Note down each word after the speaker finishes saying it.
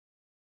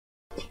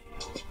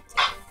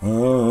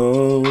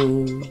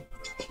Oh,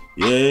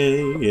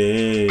 yeah,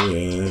 yeah.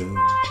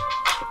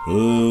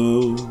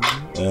 Oh,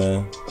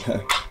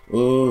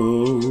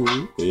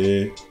 oh,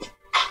 yeah.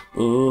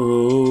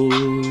 Oh,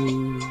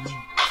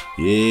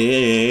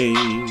 yeah.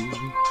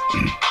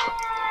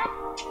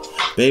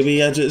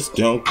 Baby, I just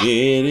don't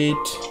get it.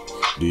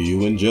 Do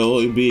you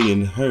enjoy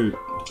being hurt?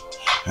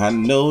 I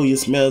know you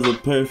smell the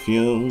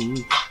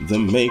perfume, the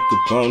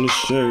makeup on the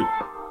shirt.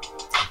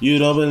 You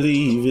don't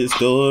believe his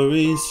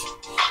stories.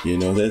 You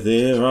know that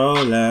they're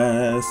all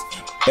lies.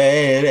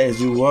 Bad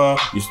as you are,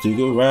 you stick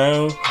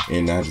around,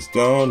 and I just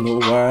don't know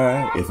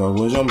why. If I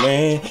was your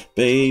man,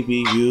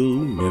 baby,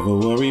 you never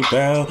worry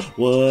about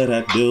what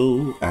I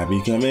do. I be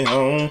coming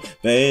home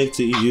back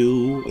to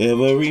you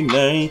every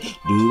night,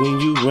 doing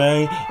you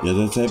right. You're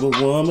the type of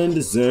woman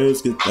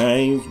deserves good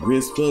things.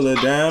 Wrist full of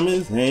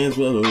diamonds, hands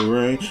full of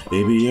ring.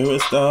 Baby, you're a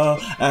star.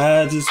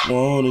 I just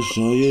wanna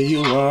show you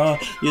you are.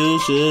 You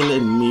should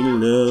let me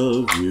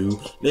love you.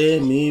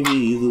 Let me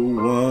be the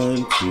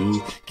one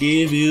to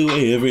give you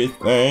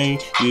everything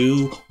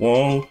you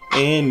want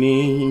and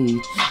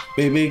need.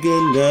 Baby,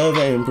 good love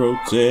and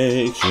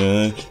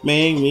protection.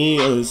 Make me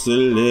a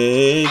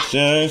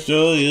selection.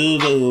 Show you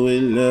the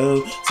way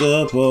love's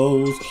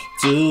supposed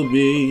to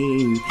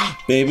be.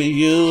 Baby,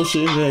 you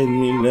should let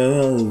me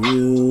love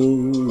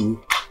you.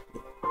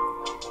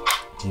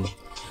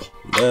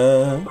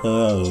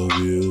 Love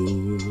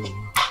you.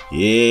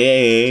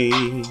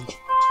 Yeah.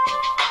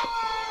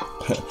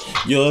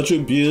 Your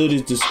true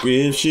beauty's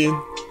description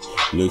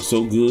looks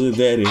so good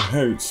that it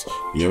hurts.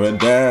 You're a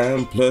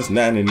dime plus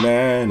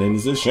 99, and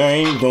it's a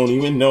shame, don't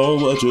even know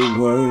what you're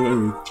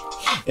worth.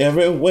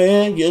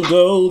 Everywhere you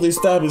go, they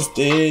stop and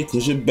stare,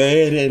 'cause you're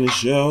bad and it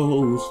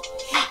shows.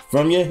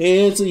 From your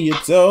head to your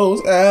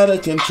toes, out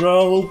of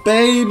control.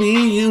 Baby,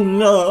 you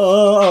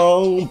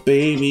know,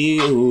 baby,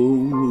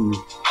 ooh,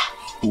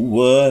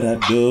 what I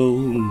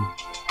do.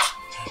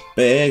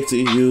 Back to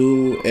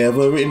you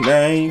every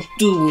night,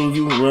 doing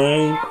you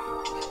right.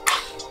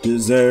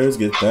 Deserves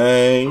good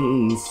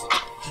things,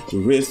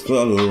 wrist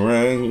full of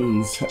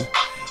rings.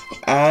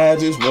 I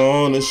just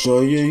wanna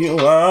show you you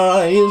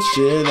are. You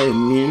should let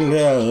me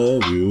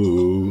love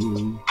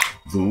you.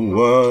 The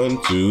one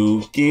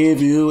to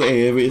give you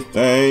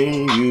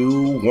everything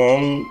you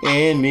want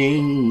and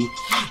need.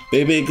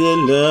 Baby, good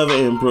love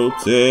and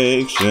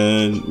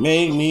protection.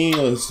 Make me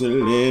a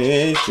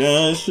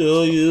selection.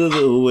 Show you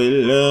the way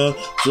love's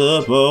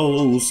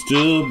supposed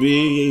to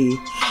be.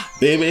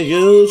 Baby,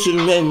 you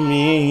should let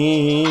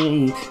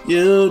me.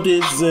 You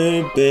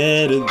deserve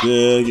better,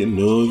 girl. You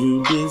know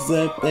you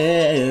deserve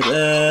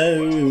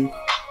better.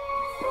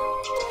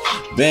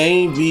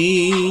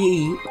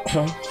 Baby,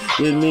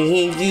 with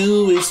me and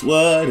you it's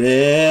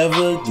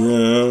whatever,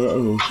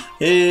 girl.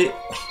 Hey,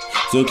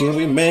 so can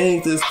we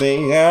make this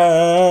thing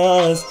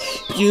ours?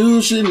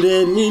 You should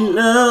let me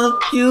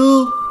love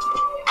you.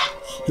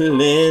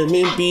 Let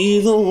me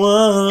be the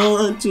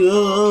one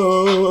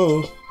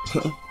to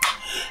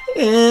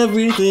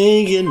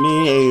everything you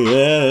need.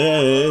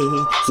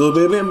 So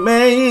baby,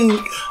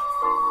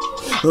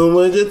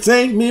 would you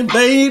take me,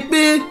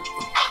 baby?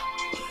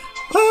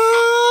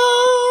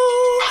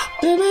 Oh,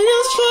 baby,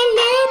 you should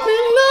let me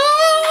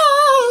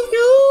love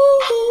you.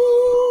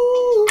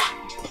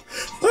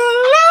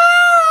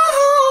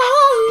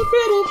 Love,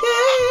 pretty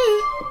girl.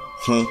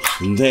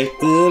 That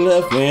good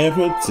love and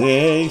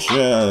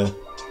protection.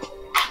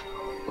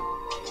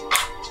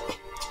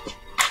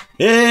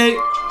 Hey.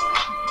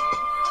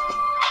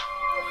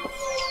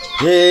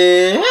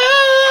 Yeah.